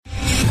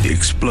The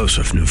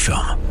explosive new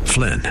film,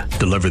 Flynn,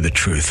 deliver the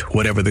truth,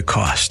 whatever the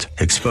cost,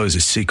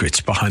 exposes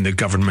secrets behind the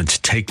government's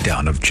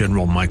takedown of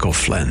General Michael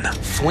Flynn.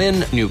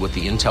 Flynn knew what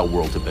the intel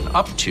world had been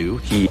up to.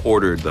 He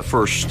ordered the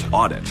first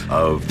audit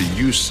of the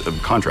use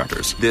of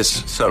contractors.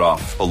 This set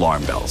off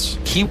alarm bells.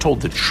 He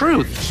told the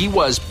truth. He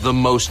was the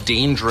most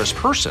dangerous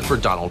person for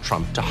Donald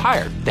Trump to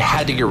hire. They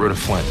had to get rid of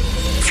Flynn.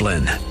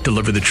 Flynn,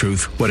 deliver the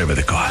truth, whatever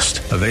the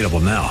cost. Available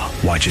now.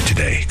 Watch it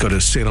today. Go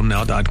to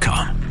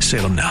salemnow.com.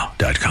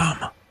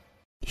 salemnow.com.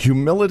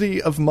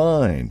 Humility of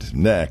mind,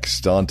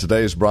 next on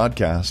today's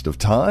broadcast of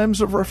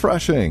Times of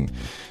Refreshing.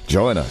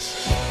 Join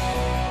us.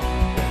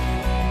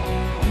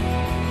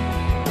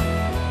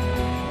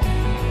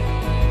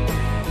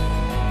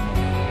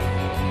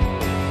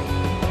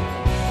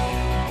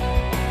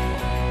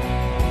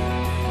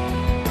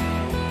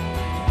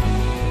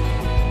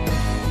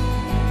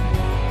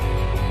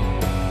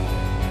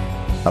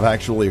 I've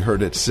actually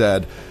heard it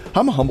said,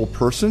 I'm a humble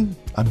person.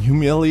 I'm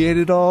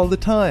humiliated all the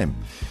time.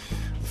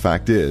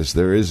 Fact is,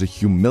 there is a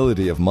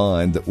humility of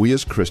mind that we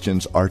as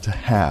Christians are to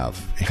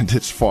have, and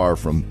it's far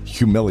from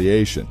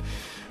humiliation.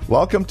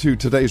 Welcome to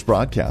today's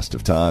broadcast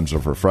of Times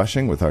of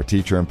Refreshing with our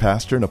teacher and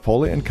pastor,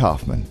 Napoleon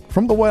Kaufman,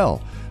 from The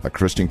Well, a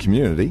Christian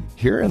community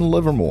here in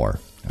Livermore.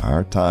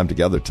 Our time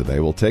together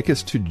today will take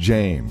us to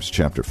James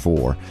chapter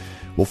 4.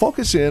 We'll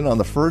focus in on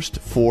the first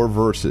 4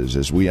 verses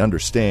as we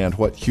understand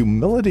what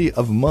humility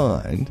of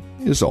mind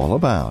is all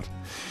about.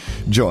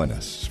 Join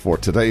us for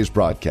today's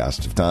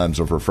broadcast of Times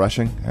of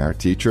Refreshing. Our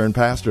teacher and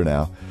pastor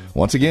now,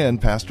 once again,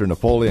 Pastor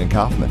Napoleon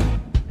Kaufman.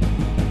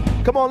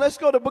 Come on, let's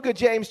go to the book of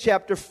James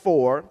chapter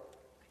 4,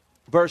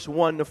 verse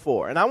 1 to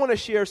 4. And I want to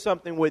share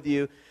something with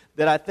you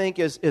that I think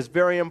is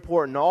very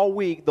important. All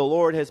week, the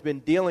Lord has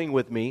been dealing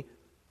with me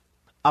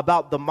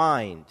about the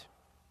mind.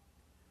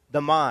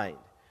 The mind.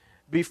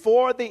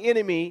 Before the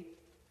enemy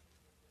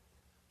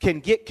can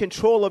get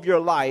control of your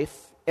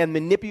life and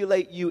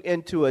manipulate you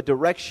into a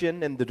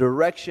direction and the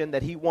direction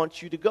that he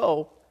wants you to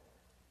go,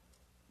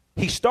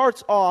 he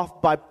starts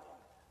off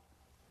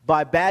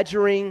by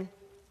badgering,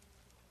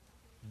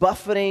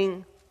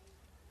 buffeting,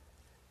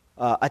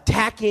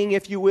 attacking,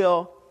 if you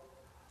will,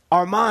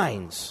 our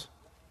minds.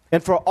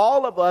 And for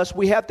all of us,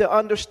 we have to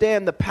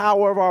understand the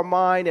power of our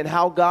mind and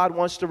how God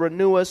wants to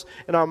renew us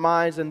in our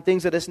minds and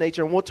things of this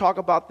nature. And we'll talk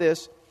about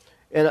this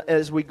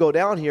as we go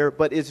down here,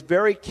 but it's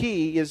very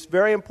key, it's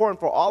very important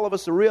for all of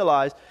us to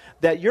realize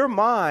that your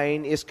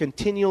mind is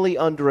continually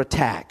under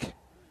attack.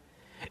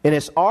 And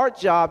it's our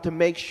job to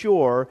make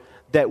sure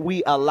that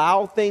we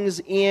allow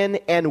things in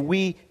and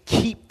we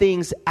keep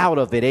things out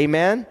of it.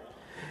 Amen?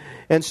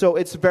 And so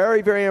it's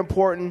very, very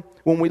important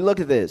when we look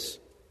at this.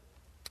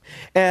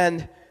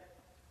 And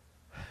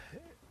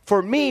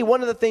for me,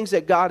 one of the things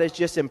that God has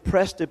just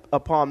impressed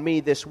upon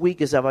me this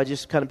week as I've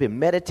just kind of been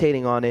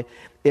meditating on it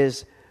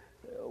is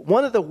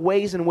one of the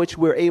ways in which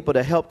we're able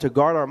to help to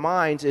guard our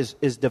minds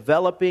is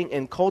developing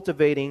and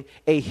cultivating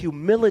a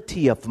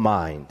humility of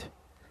mind.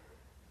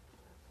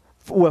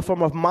 Well,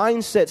 from a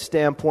mindset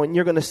standpoint,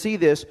 you're going to see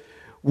this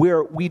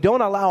where we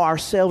don't allow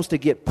ourselves to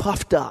get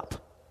puffed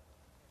up.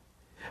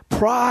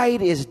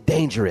 Pride is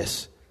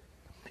dangerous,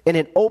 and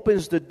it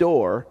opens the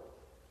door,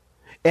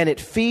 and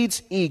it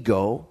feeds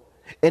ego,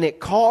 and it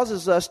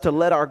causes us to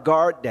let our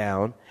guard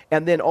down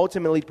and then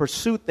ultimately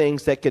pursue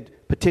things that could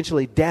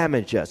potentially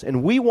damage us.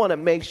 And we want to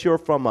make sure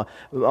from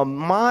a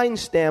mind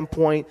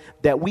standpoint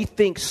that we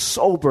think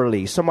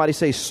soberly. Somebody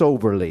say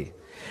soberly.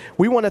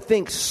 We want to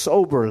think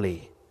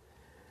soberly.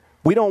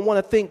 We don't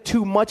want to think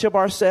too much of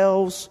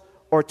ourselves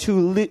or too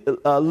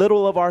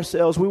little of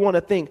ourselves. We want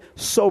to think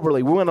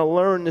soberly. We want to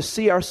learn to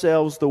see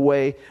ourselves the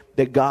way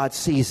that God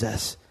sees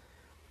us.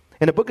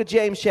 In the book of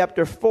James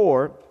chapter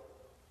 4,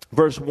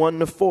 verse 1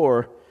 to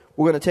 4,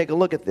 we're going to take a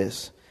look at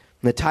this.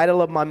 And the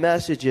title of my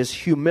message is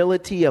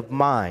Humility of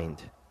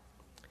Mind.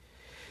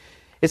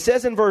 It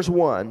says in verse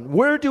 1,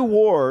 where do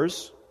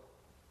wars,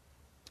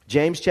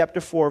 James chapter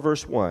 4,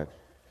 verse 1,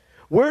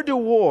 where do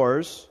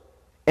wars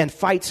and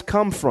fights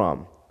come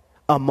from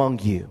among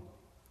you?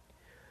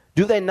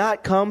 Do they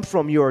not come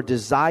from your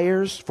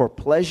desires for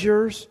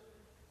pleasure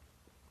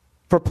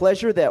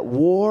that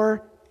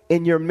war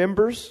in your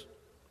members?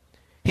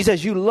 He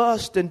says, you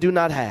lust and do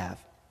not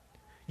have.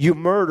 You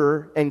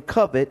murder and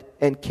covet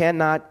and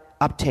cannot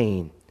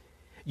obtain.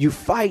 You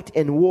fight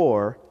and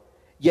war,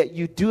 yet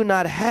you do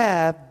not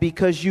have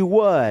because you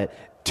what?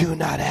 Do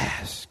not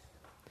ask.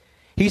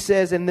 He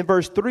says in the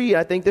verse 3,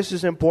 I think this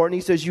is important.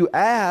 He says, you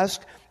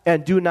ask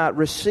and do not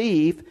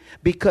receive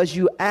because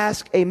you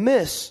ask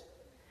amiss,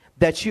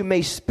 that you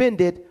may spend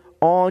it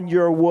on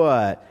your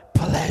what?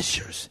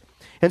 Pleasures.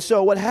 And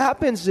so what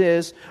happens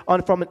is,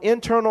 from an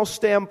internal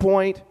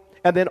standpoint,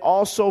 and then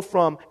also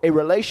from a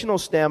relational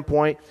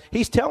standpoint,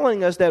 he's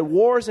telling us that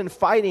wars and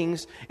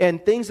fightings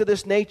and things of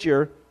this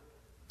nature,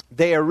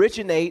 they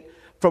originate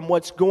from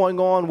what's going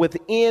on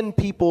within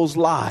people's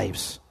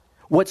lives,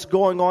 what's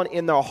going on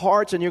in their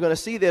hearts, and you're going to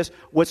see this,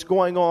 what's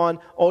going on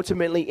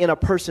ultimately in a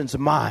person's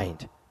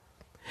mind.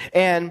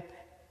 And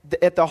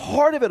at the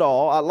heart of it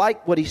all, I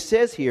like what he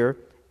says here,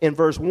 in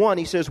verse 1,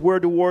 he says, where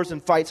do wars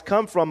and fights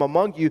come from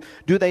among you?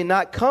 Do they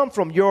not come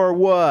from your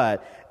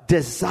what?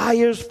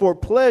 Desires for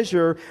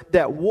pleasure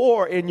that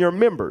war in your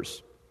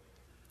members.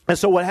 And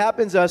so what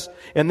happens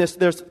and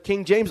there's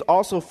King James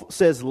also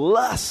says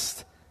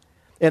lust.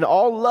 And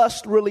all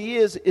lust really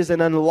is an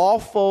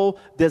unlawful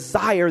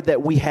desire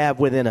that we have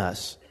within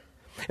us.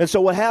 And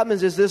so what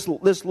happens is this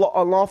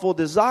unlawful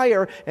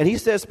desire, and he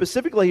says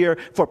specifically here,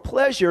 for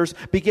pleasures,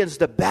 begins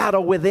to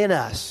battle within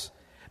us,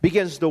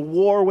 begins to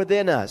war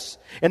within us.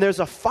 And there's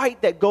a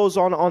fight that goes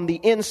on the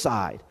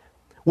inside,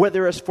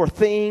 whether it's for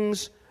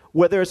things,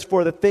 whether it's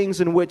for the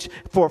things in which,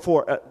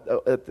 for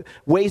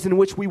ways in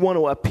which we want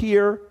to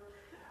appear,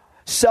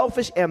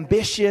 selfish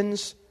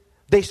ambitions.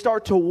 They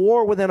start to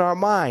war within our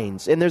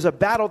minds, and there's a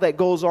battle that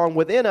goes on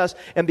within us.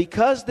 And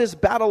because this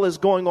battle is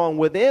going on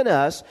within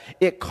us,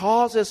 it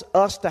causes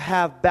us to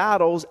have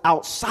battles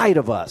outside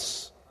of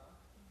us.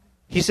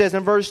 He says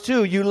in verse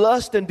 2, you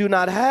lust and do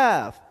not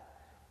have.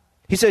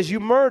 He says you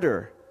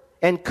murder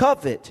and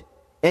covet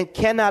and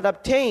cannot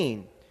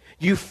obtain.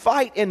 You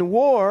fight and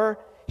war.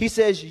 He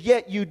says,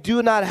 yet you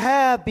do not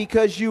have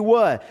because you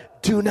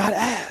what? Do not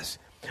ask.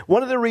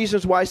 One of the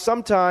reasons why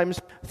sometimes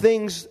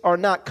things are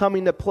not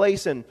coming to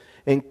place and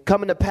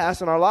coming to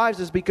pass in our lives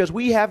is because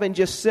we haven't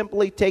just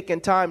simply taken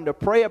time to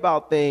pray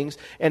about things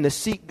and to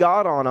seek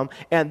God on them.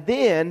 And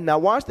then, now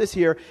watch this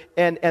here,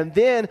 and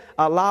then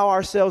allow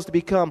ourselves to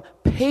become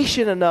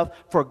patient enough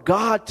for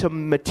God to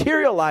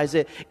materialize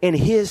it in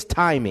His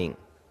timing.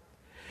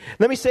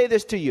 Let me say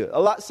this to you.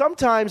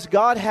 Sometimes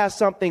God has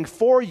something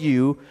for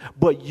you,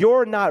 but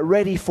you're not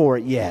ready for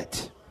it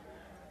yet.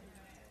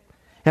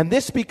 And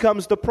this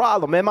becomes the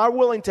problem. Am I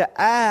willing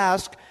to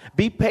ask,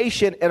 be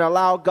patient, and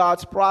allow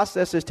God's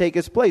processes take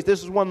its place?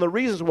 This is one of the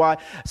reasons why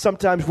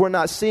sometimes we're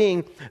not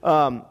seeing,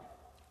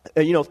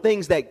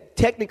 things that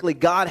technically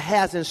God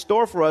has in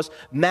store for us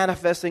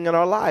manifesting in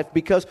our life,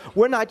 because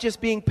we're not just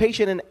being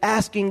patient and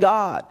asking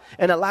God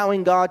and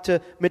allowing God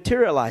to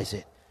materialize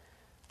it.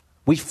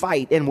 We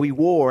fight and we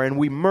war and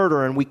we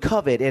murder and we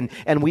covet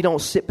and we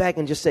don't sit back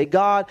and just say,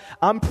 God,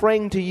 I'm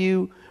praying to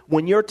you.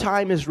 When your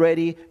time is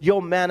ready,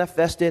 you'll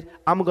manifest it.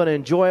 I'm going to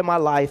enjoy my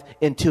life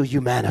until you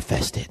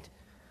manifest it.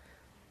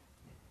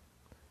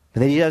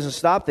 And then he doesn't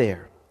stop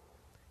there.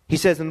 He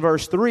says in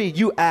verse 3,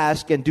 you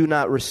ask and do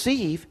not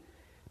receive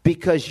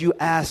because you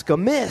ask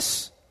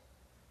amiss.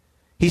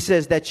 He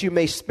says that you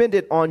may spend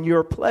it on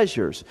your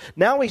pleasures.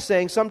 Now he's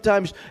saying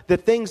sometimes the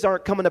things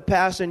aren't coming to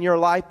pass in your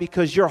life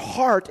because your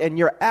heart and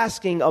you're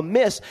asking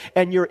amiss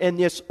and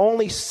it's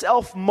only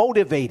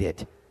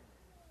self-motivated.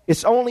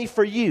 It's only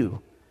for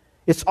you.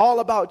 It's all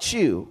about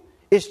you.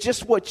 It's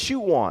just what you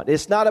want.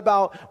 It's not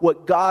about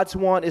what God's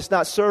want. It's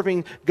not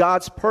serving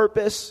God's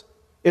purpose.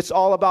 It's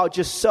all about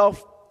just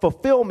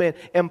self-fulfillment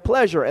and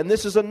pleasure. And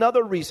this is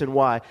another reason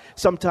why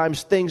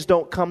sometimes things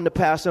don't come to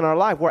pass in our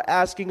life. We're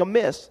asking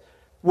amiss.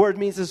 Word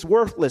means it's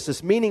worthless.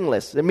 It's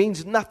meaningless. It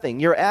means nothing.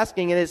 You're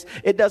asking and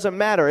it doesn't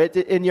matter.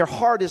 And your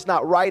heart is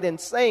not right in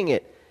saying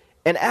it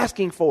and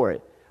asking for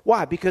it.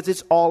 Why? Because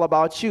it's all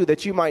about you,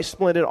 that you might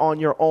spend it on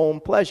your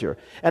own pleasure.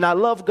 And I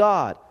love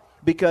God.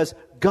 Because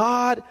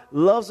God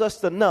loves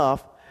us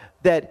enough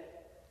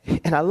that,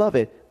 and I love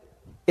it,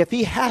 if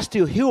He has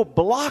to, He'll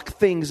block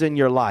things in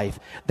your life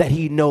that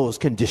He knows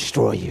can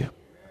destroy you.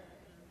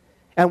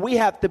 And we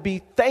have to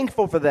be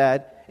thankful for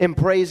that and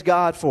praise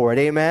God for it.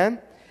 Amen?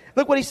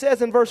 Look what He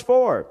says in verse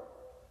 4.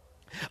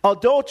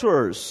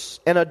 Adulterers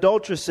and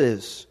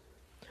adulteresses,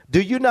 do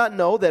you not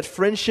know that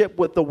friendship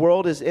with the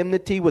world is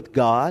enmity with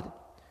God?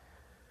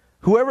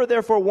 Whoever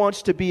therefore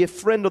wants to be a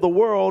friend of the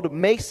world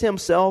makes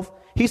himself,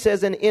 he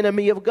says, an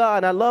enemy of God.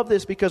 And I love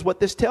this because what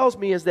this tells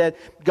me is that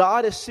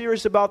God is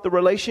serious about the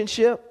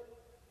relationship.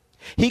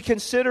 He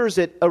considers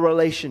it a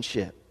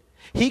relationship.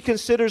 He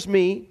considers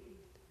me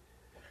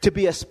to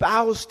be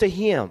espoused to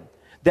Him,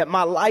 that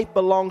my life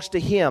belongs to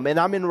Him and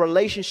I'm in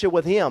relationship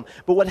with Him.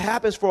 But what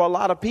happens for a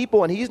lot of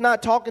people, and He's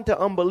not talking to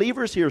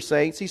unbelievers here,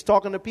 saints, He's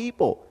talking to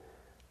people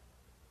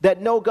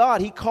that know God.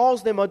 He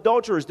calls them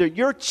adulterers.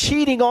 You're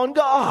cheating on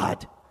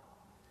God.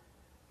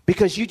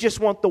 Because you just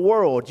want the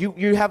world.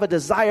 You have a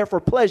desire for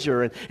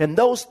pleasure and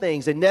those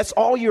things. And that's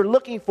all you're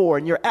looking for.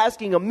 And you're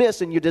asking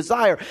amiss and you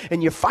desire.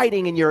 And you're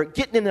fighting and you're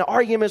getting into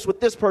arguments with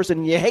this person.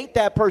 And you hate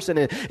that person.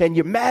 And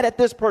you're mad at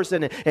this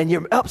person. And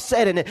you're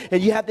upset.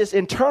 And you have this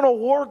internal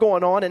war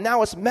going on. And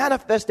now it's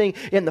manifesting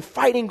in the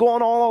fighting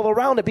going on all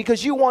around it.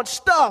 Because you want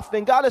stuff.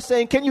 And God is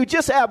saying, can you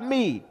just have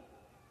me?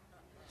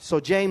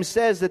 So James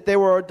says that they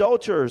were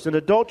adulterers and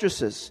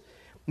adulteresses.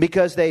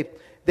 Because they've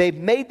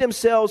made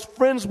themselves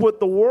friends with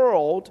the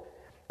world,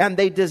 and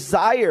they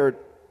desired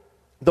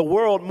the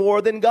world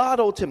more than God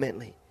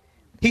ultimately.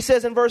 He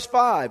says in verse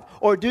 5,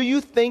 or do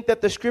you think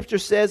that the Scripture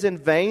says in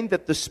vain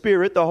that the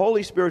Spirit, the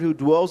Holy Spirit who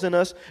dwells in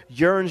us,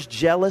 yearns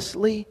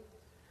jealously?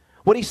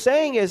 What he's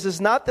saying is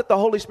not that the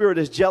Holy Spirit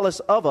is jealous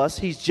of us,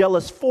 He's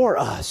jealous for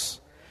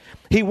us.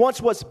 He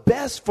wants what's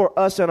best for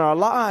us in our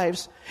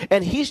lives,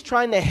 and he's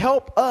trying to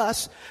help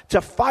us to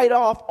fight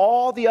off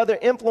all the other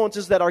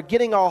influences that are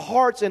getting our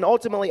hearts and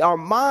ultimately our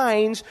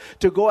minds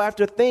to go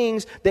after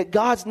things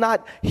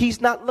that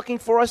he's not looking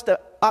for us to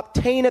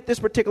obtain at this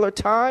particular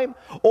time,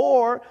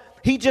 or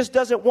he just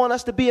doesn't want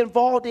us to be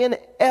involved in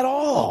at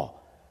all.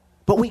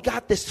 But we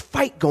got this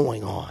fight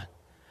going on.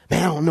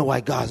 Man, I don't know why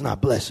God's not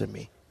blessing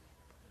me.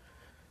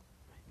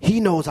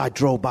 He knows I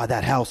drove by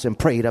that house and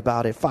prayed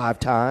about it 5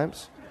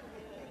 times.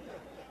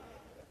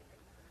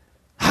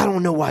 I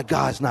don't know why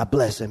God's not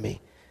blessing me.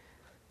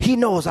 He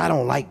knows I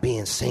don't like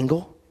being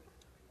single.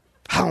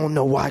 I don't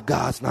know why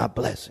God's not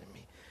blessing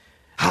me.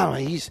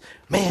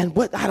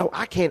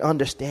 I can't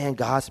understand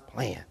God's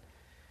plan.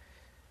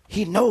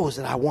 He knows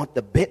that I want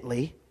the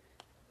Bentley,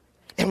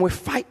 and we're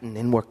fighting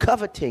and we're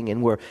coveting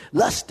and we're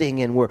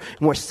lusting and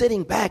we're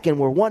sitting back and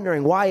we're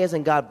wondering, why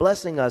isn't God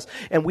blessing us?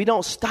 And we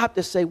don't stop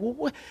to say,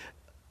 well,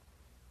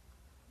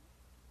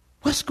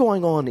 what's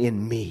going on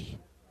in me?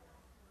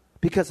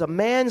 Because a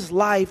man's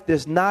life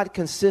does not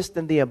consist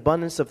in the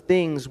abundance of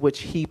things which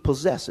he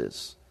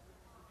possesses.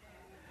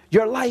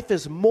 Your life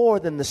is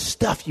more than the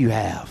stuff you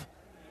have.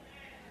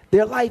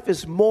 Their life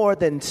is more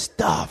than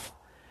stuff.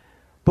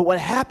 But what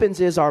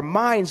happens is our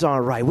minds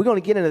aren't right. We're going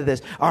to get into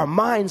this. Our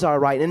minds are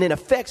right. And it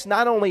affects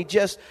not only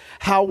just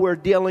how we're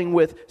dealing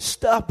with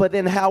stuff, but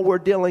then how we're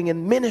dealing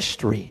in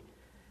ministry,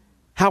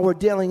 how we're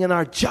dealing in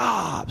our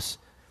jobs.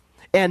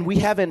 And we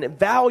haven't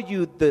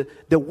valued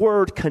the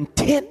word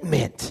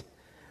contentment.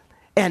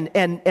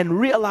 And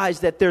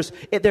realize that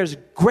there's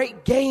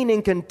great gain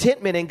in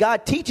contentment, and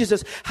God teaches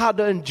us how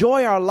to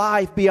enjoy our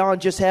life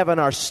beyond just having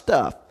our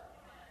stuff.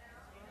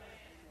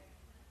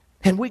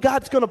 And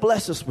God's going to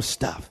bless us with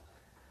stuff.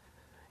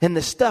 And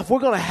the stuff,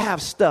 we're going to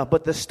have stuff,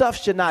 but the stuff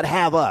should not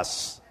have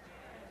us.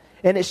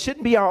 And it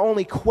shouldn't be our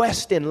only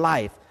quest in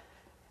life.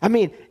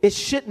 It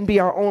shouldn't be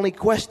our only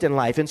quest in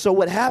life. And so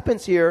what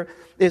happens here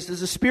is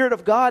the Spirit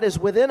of God is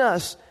within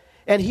us,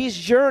 and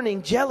he's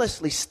yearning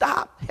jealously.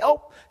 Stop,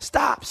 help.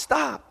 Stop.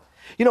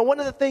 One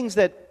of the things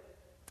that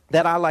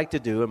I like to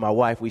do, and my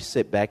wife, we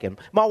sit back, and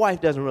my wife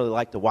doesn't really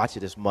like to watch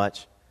it as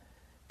much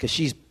because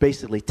she's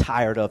basically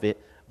tired of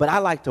it, but I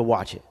like to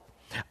watch it.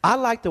 I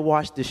like to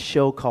watch this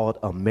show called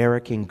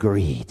American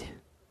Greed.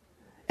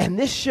 And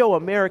this show,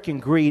 American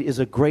Greed, is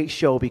a great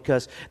show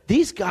because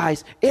these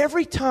guys,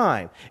 every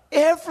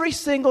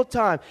single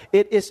time,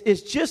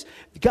 it's just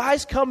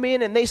guys come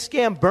in and they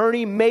scam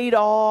Bernie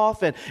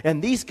Madoff,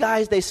 and these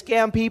guys, they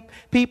scam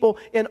people,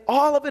 and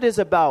all of it is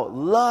about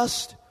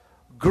lust,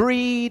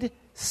 greed,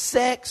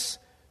 sex,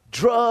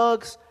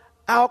 drugs,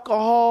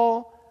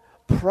 alcohol,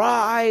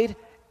 pride,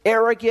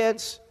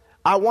 arrogance.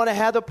 I want to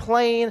have the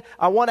plane.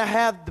 I want to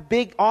have the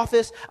big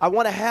office.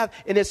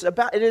 And it's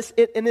about,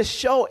 in this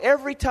show,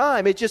 every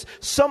time, it's just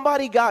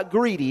somebody got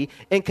greedy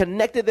and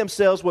connected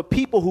themselves with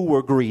people who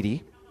were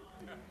greedy.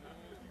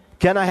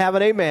 Can I have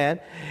an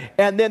amen?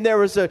 And then there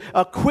was a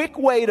quick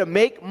way to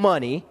make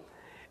money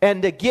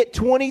and to get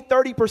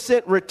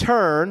 20-30%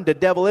 return. The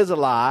devil is a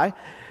lie.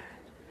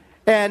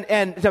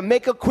 And to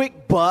make a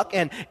quick buck.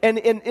 And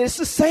it's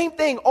the same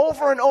thing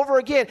over and over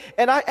again.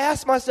 And I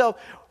asked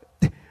myself,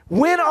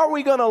 when are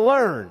we going to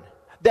learn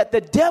that the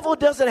devil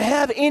doesn't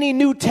have any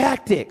new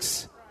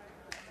tactics?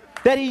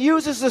 That he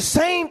uses the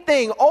same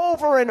thing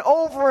over and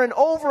over and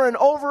over and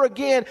over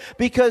again,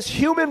 because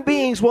human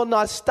beings will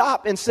not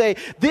stop and say,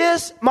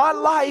 my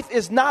life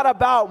is not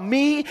about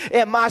me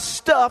and my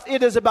stuff.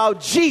 It is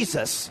about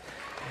Jesus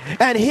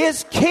and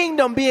his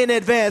kingdom being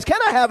advanced. Can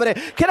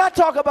I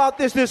talk about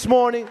this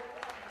morning?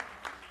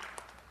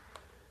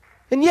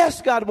 And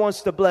yes, God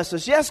wants to bless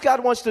us. Yes,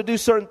 God wants to do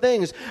certain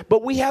things.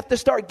 But we have to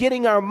start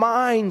getting our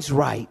minds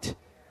right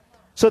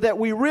so that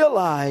we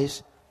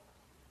realize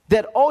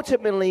that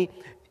ultimately,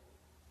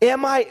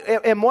 am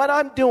what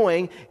I'm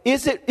doing,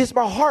 is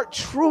my heart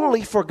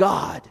truly for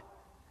God?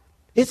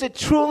 Is it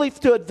truly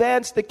to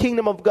advance the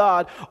kingdom of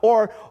God?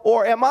 Or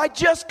am I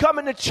just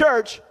coming to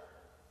church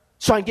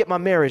so I can get my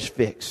marriage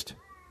fixed?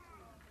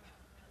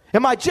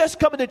 Am I just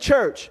coming to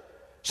church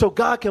so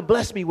God can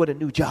bless me with a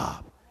new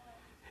job?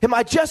 Am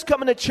I just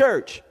coming to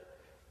church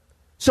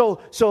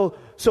so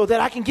that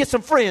I can get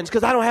some friends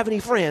because I don't have any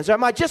friends?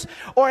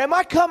 Or am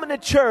I coming to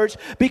church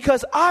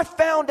because I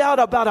found out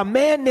about a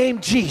man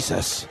named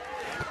Jesus?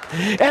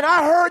 And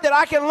I heard that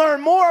I can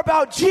learn more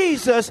about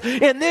Jesus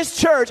in this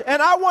church,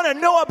 and I want to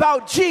know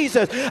about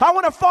Jesus. I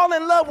want to fall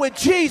in love with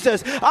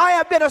Jesus. I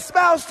have been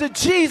espoused to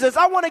Jesus.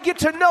 I want to get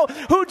to know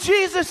who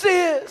Jesus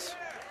is.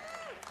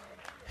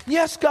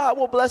 Yes, God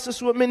will bless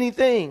us with many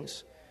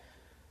things.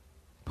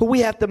 But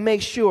we have to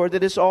make sure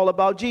that it's all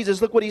about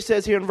Jesus. Look what he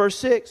says here in verse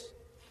 6.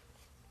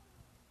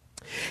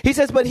 He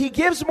says, but he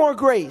gives more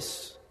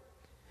grace.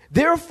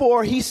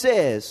 Therefore, he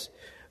says,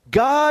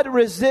 God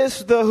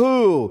resists the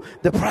who?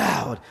 The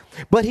proud.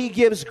 But he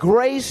gives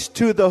grace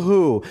to the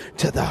who?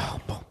 To the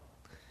humble.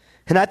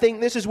 And I think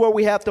this is where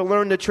we have to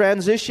learn to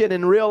transition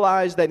and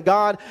realize that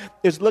God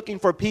is looking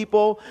for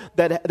people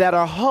that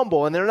are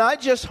humble. And they're not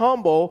just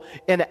humble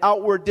in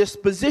outward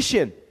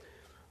disposition,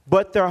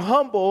 but they're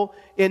humble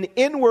in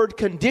inward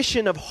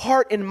condition of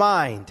heart and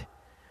mind.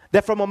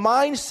 That from a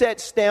mindset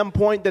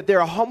standpoint, that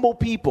they're humble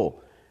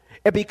people.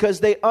 And because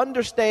they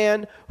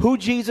understand who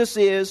Jesus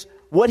is,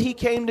 what he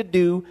came to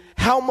do,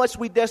 how much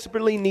we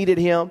desperately needed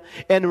him.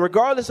 And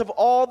regardless of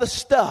all the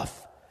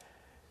stuff,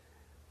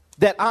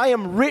 that I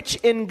am rich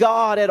in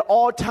God at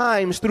all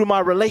times through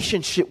my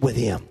relationship with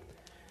him.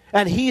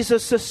 And he's a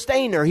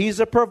sustainer, he's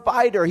a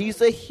provider,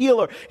 he's a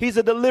healer, he's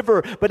a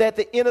deliverer. But at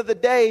the end of the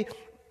day,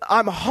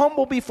 I'm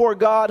humble before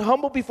God,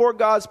 humble before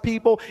God's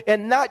people,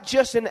 and not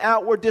just in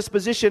outward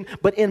disposition,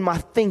 but in my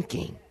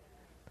thinking.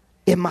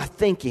 In my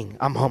thinking,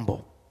 I'm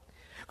humble.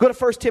 Go to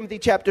 1 Timothy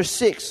chapter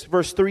 6,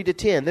 verse 3 to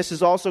 10. This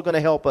is also going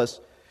to help us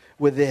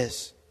with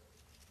this.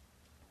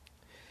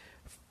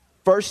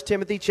 1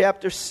 Timothy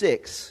chapter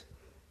 6.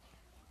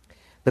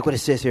 Look what it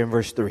says here in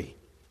verse 3.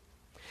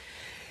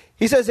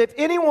 He says, if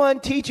anyone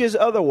teaches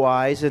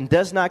otherwise and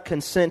does not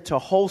consent to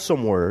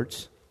wholesome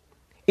words,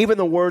 even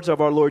the words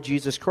of our Lord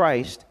Jesus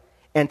Christ,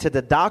 and to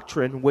the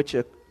doctrine which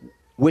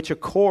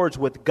accords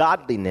with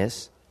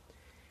godliness,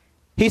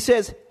 he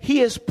says,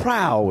 he is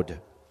proud,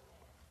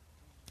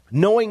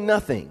 knowing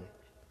nothing,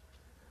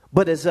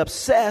 but is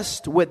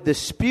obsessed with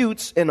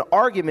disputes and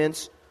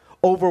arguments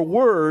over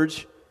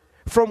words,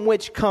 from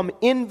which come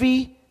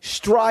envy,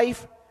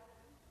 strife,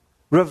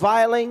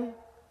 reviling,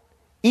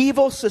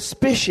 evil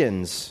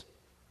suspicions,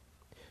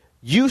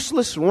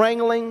 useless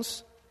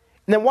wranglings,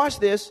 and then watch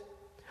this,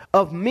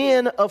 of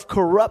men of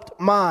corrupt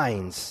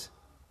minds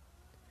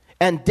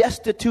and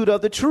destitute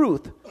of the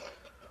truth,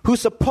 who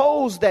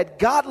suppose that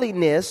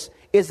godliness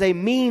is a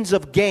means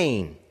of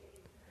gain.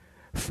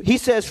 He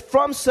says,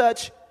 from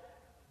such,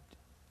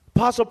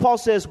 Apostle Paul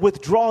says,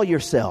 withdraw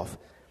yourself.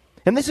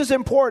 And this is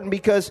important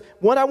because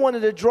what I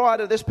wanted to draw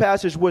out of this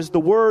passage was the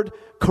word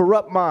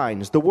corrupt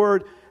minds. The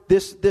word,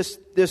 this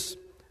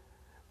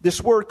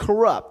word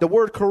corrupt. The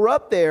word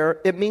corrupt there,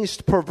 it means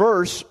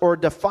perverse or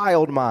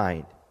defiled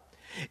mind.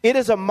 It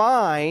is a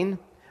mind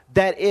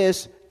that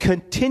is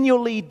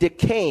continually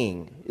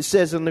decaying, it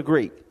says in the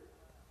Greek.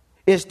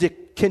 It's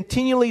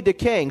continually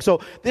decaying.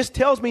 So this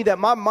tells me that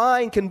my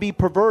mind can be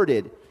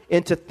perverted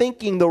into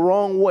thinking the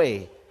wrong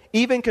way,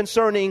 even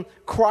concerning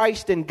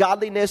Christ and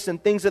godliness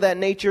and things of that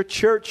nature,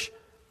 church,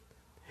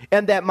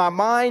 and that my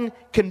mind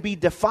can be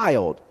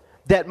defiled,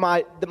 that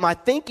my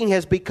thinking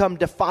has become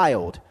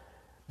defiled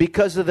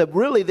because of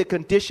the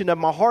condition of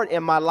my heart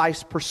and my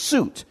life's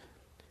pursuit.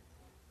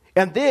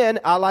 And then,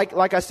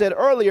 like I said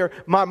earlier,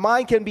 my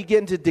mind can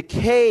begin to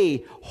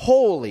decay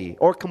wholly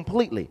or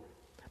completely.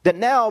 That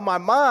now my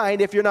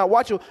mind, if you're not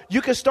watching,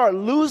 you can start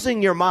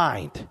losing your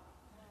mind.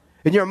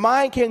 And your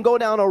mind can go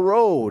down a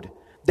road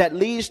that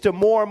leads to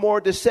more and more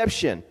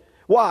deception.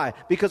 Why?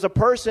 Because a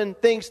person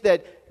thinks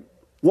that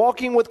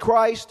walking with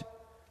Christ,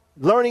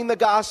 learning the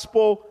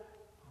gospel,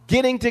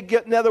 getting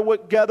together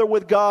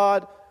with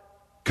God,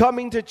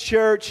 coming to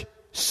church,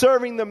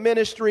 serving the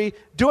ministry,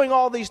 doing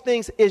all these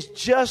things is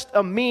just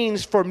a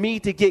means for me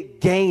to get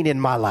gain in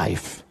my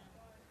life.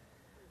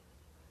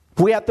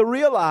 We have to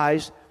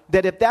realize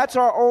that if that's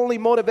our only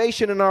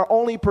motivation and our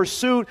only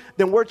pursuit,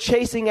 then we're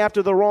chasing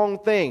after the wrong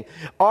thing.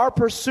 Our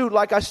pursuit,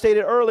 like I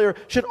stated earlier,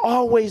 should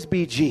always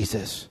be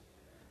Jesus.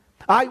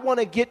 I want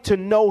to get to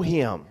know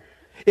him.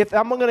 If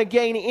I'm going to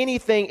gain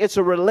anything, it's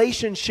a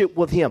relationship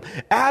with him.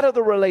 Out of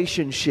the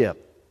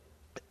relationship,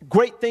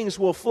 great things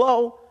will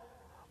flow.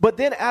 But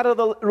then out of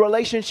the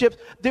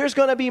relationship, there's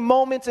going to be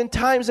moments and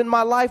times in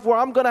my life where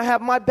I'm going to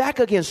have my back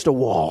against a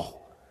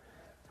wall,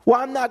 where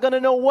I'm not going to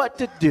know what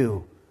to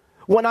do,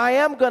 when I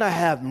am going to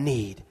have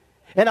need,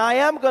 and I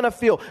am going to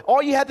feel.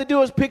 All you have to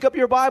do is pick up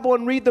your Bible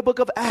and read the book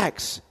of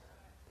Acts.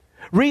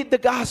 Read the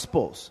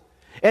Gospels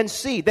and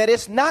see that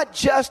it's not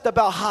just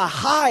about how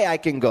high I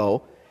can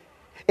go.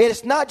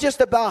 It's not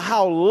just about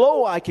how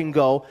low I can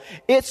go.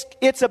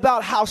 It's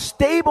about how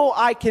stable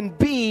I can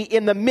be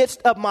in the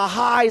midst of my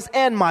highs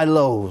and my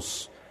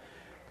lows.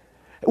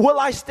 Will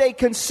I stay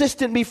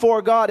consistent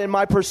before God in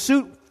my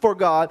pursuit for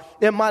God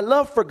and my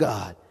love for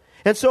God?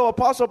 And so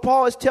Apostle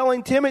Paul is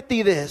telling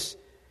Timothy this.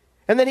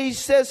 And then he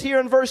says here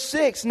in verse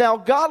 6, now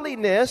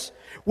godliness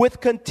with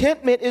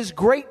contentment is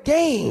great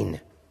gain.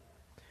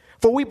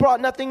 For we brought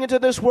nothing into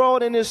this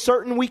world, and it is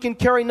certain we can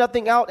carry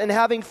nothing out, and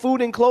having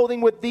food and clothing,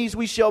 with these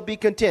we shall be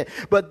content.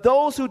 But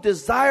those who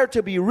desire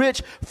to be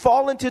rich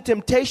fall into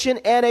temptation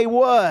and a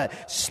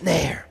what?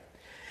 Snare.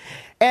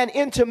 And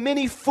into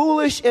many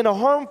foolish and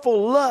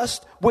harmful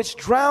lusts, which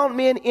drown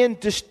men in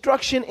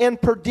destruction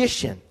and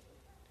perdition.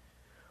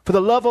 For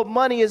the love of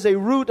money is a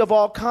root of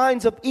all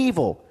kinds of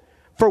evil,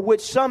 for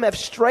which some have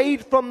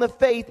strayed from the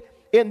faith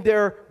in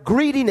their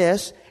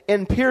greediness,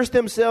 and pierced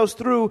themselves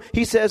through,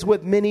 he says,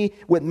 with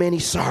many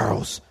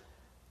sorrows.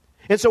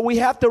 And so we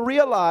have to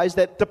realize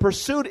that the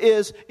pursuit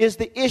is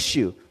the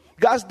issue.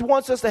 God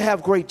wants us to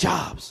have great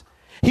jobs.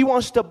 He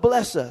wants to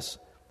bless us.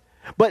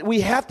 But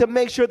we have to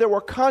make sure that we're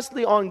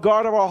constantly on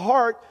guard of our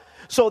heart,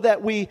 so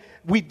that we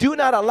do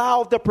not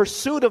allow the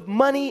pursuit of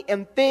money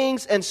and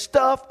things and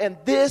stuff and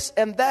this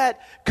and that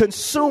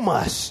consume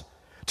us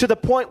to the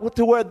point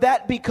to where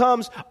that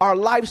becomes our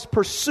life's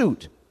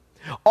pursuit.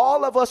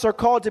 All of us are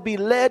called to be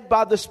led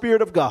by the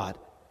Spirit of God.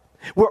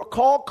 We're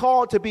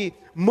called to be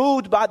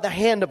moved by the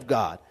hand of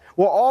God.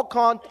 We're all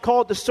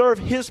called to serve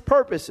His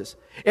purposes.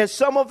 And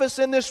some of us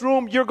in this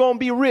room, you're going to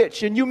be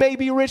rich, and you may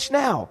be rich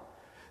now.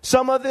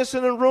 Some of us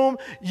in the room,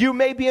 you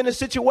may be in a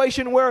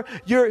situation where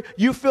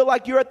you feel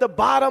like you're at the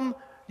bottom,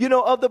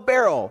 of the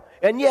barrel.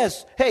 And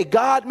yes, hey,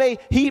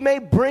 He may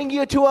bring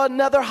you to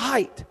another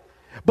height.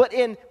 But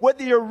in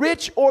whether you're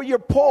rich or you're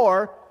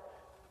poor,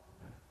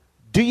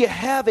 do you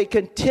have a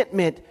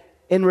contentment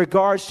in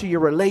regards to your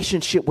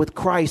relationship with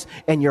Christ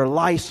and your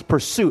life's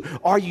pursuit?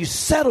 Are you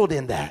settled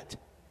in that?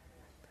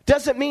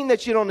 Doesn't mean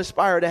that you don't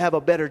aspire to have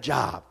a better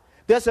job.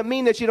 Doesn't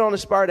mean that you don't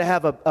aspire to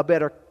have a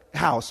better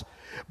house.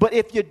 But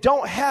if you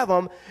don't have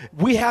them,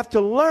 we have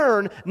to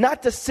learn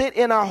not to sit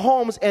in our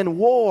homes and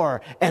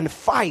war and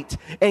fight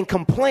and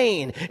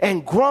complain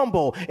and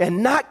grumble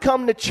and not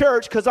come to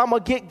church because I'm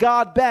going to get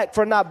God back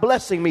for not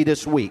blessing me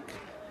this week.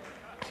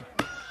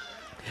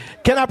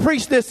 Can I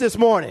preach this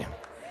morning?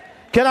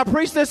 Can I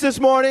preach this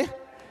morning?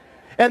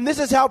 And this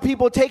is how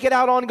people take it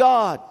out on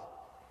God.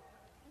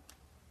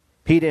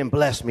 He didn't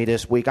bless me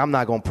this week. I'm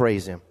not going to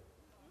praise Him.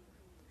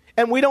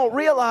 And we don't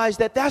realize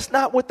that that's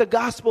not what the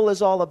gospel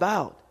is all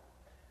about.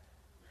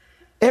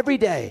 Every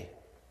day,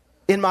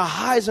 in my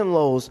highs and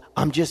lows,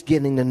 I'm just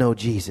getting to know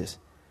Jesus.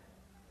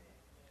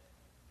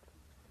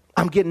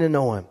 I'm getting to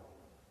know Him.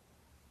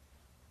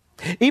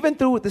 Even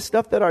through the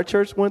stuff that our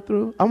church went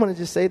through, I want to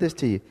just say this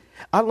to you.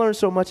 I learned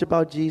so much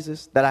about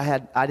Jesus that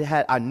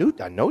I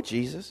know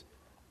Jesus,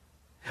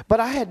 but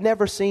I had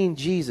never seen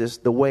Jesus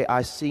the way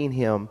I seen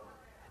Him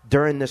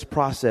during this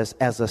process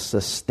as a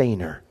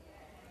sustainer.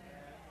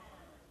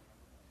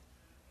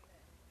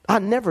 I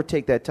never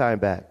take that time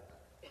back.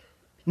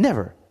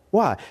 Never.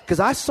 Why? Because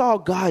I saw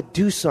God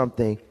do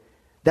something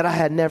that I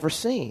had never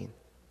seen.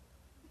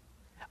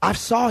 I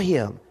saw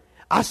Him.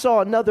 I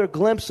saw another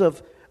glimpse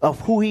of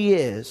who He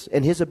is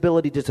and His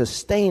ability to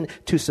sustain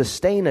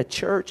a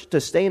church,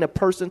 to sustain a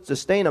person, to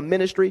sustain a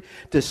ministry,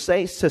 to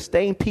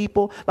sustain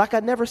people like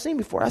I'd never seen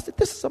before. I said,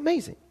 this is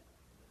amazing.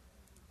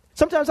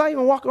 Sometimes I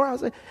even walk around and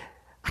say,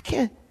 I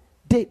can't.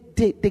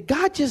 Did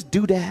God just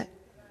do that?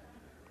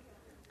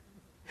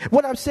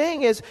 What I'm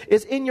saying is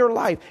in your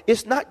life,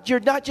 you're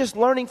not just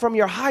learning from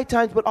your high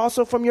times, but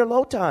also from your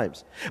low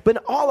times. But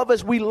in all of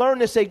us, we learn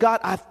to say, God,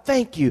 I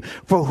thank you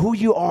for who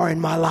you are in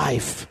my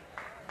life.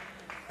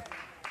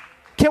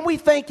 Can we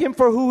thank Him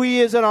for who He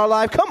is in our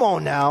life? Come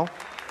on now.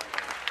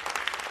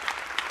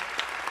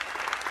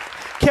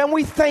 Can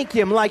we thank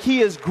Him like He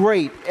is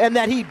great and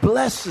that He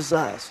blesses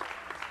us?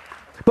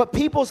 But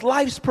people's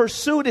life's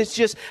pursuit is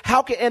just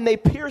and they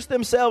pierce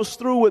themselves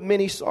through with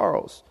many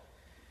sorrows.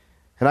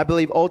 And I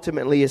believe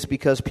ultimately it's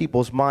because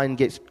people's minds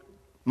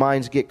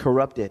get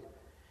corrupted.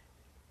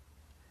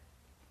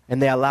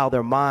 And they allow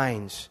their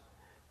minds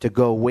to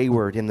go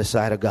wayward in the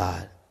sight of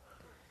God.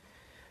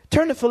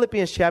 Turn to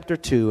Philippians chapter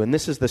 2, and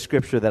this is the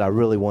scripture that I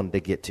really wanted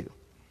to get to.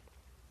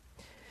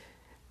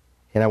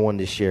 And I wanted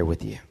to share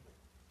with you.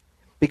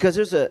 Because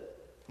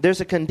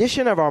there's a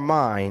condition of our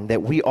mind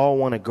that we all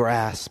want to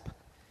grasp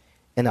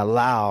and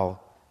allow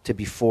to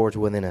be forged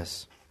within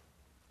us.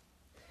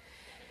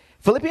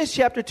 Philippians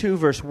chapter 2,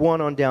 verse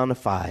 1 on down to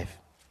 5.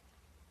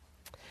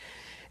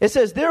 It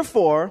says,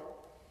 therefore,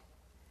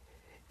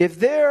 if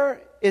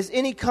there is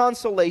any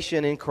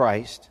consolation in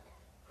Christ,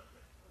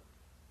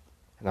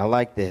 and I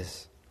like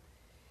this,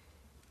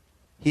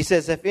 he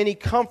says, if any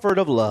comfort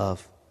of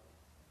love,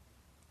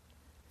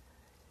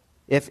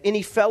 if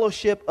any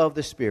fellowship of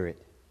the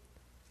Spirit,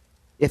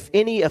 if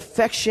any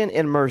affection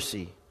and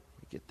mercy,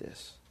 get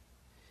this.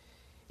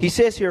 He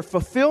says here,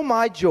 fulfill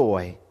my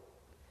joy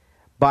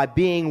by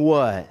being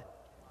what?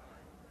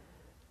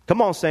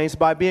 Come on, saints,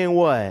 by being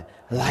what?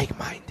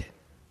 Like-minded.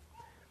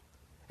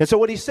 And so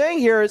what he's saying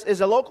here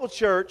is a local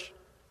church.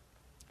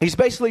 He's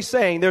basically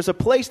saying there's a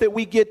place that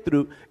we get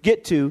to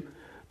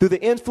through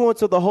the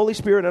influence of the Holy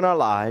Spirit in our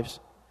lives,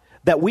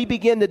 that we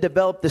begin to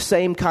develop the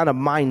same kind of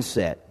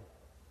mindset.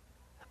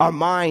 Our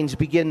minds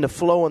begin to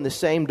flow in the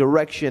same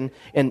direction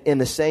and in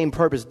the same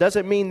purpose.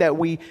 Doesn't mean that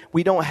we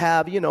don't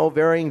have,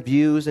 varying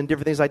views and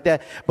different things like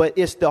that. But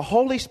it's the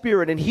Holy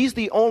Spirit, and He's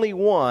the only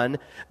one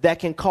that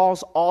can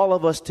cause all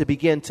of us to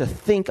begin to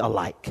think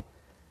alike.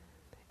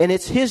 And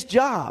it's His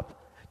job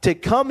to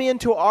come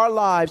into our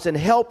lives and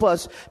help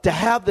us to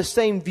have the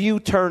same view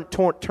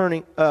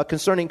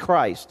concerning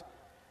Christ.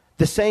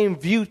 The same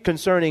view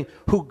concerning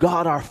who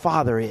God our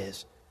Father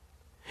is.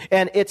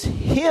 And it's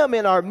Him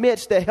in our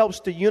midst that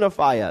helps to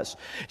unify us.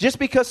 Just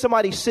because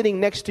somebody's sitting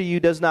next to you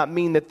does not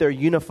mean that they're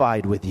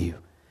unified with you.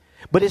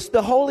 But it's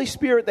the Holy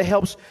Spirit that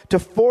helps to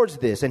forge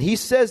this. And He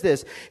says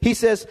this. He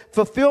says,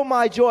 fulfill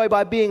my joy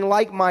by being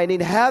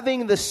like-minded,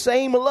 having the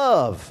same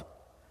love.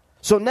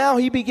 So now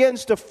He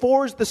begins to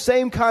forge the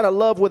same kind of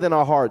love within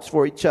our hearts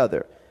for each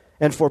other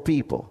and for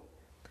people.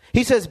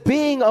 He says,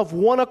 being of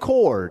one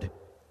accord.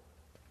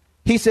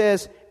 He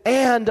says,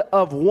 and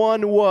of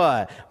one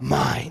what?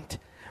 Mind.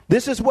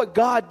 This is what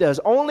God does.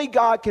 Only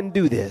God can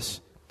do this.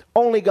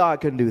 Only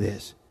God can do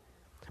this.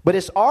 But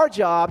it's our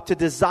job to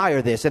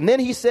desire this. And then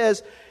He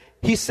says,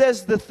 he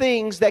says the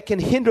things that can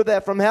hinder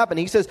that from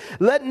happening. He says,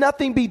 let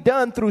nothing be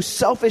done through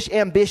selfish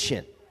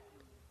ambition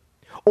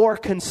or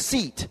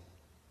conceit,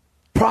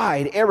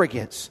 pride,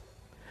 arrogance,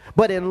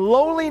 but in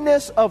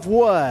lowliness of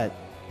what?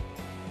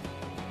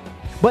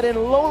 But in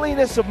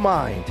lowliness of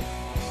mind.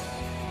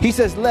 He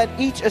says, let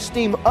each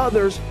esteem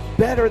others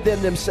better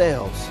than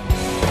themselves.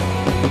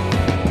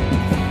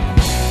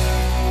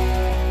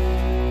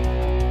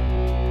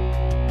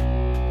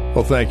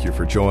 Well, thank you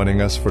for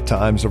joining us for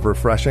Times of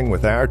Refreshing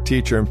with our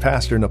teacher and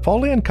pastor,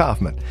 Napoleon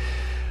Kaufman.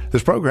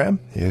 This program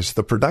is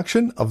the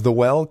production of the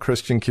Well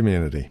Christian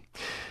Community.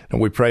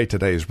 And we pray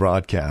today's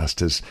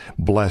broadcast has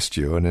blessed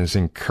you and has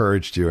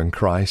encouraged you in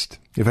Christ.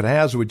 If it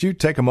has, would you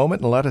take a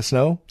moment and let us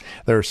know?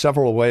 There are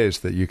several ways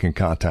that you can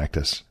contact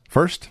us.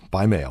 First,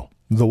 by mail.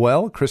 The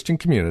Well Christian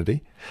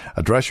Community.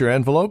 Address your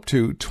envelope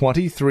to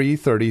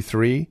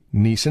 2333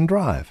 Neeson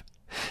Drive.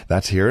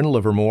 That's here in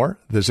Livermore.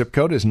 The zip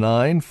code is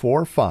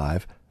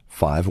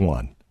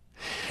 94551.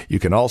 You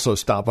can also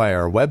stop by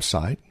our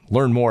website,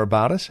 learn more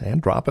about us,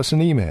 and drop us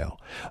an email.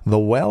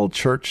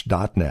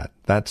 thewellchurch.net.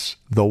 That's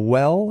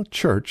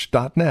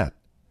thewellchurch.net.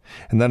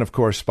 And then, of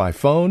course, by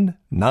phone,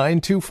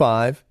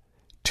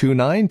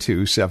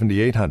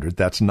 925-292-7800.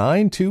 That's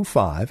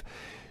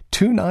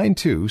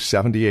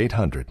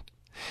 925-292-7800.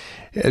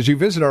 As you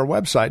visit our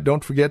website,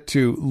 don't forget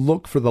to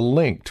look for the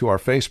link to our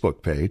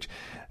Facebook page.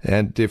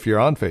 And if you're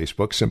on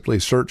Facebook, simply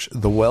search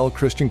The Well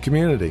Christian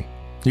Community.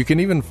 You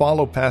can even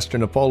follow Pastor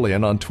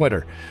Napoleon on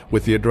Twitter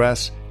with the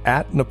address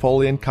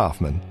 @Napoleon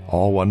Kaufman,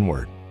 all one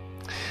word.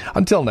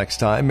 Until next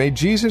time, may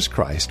Jesus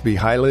Christ be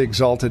highly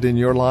exalted in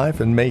your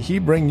life, and may He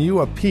bring you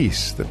a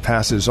peace that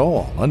passes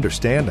all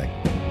understanding.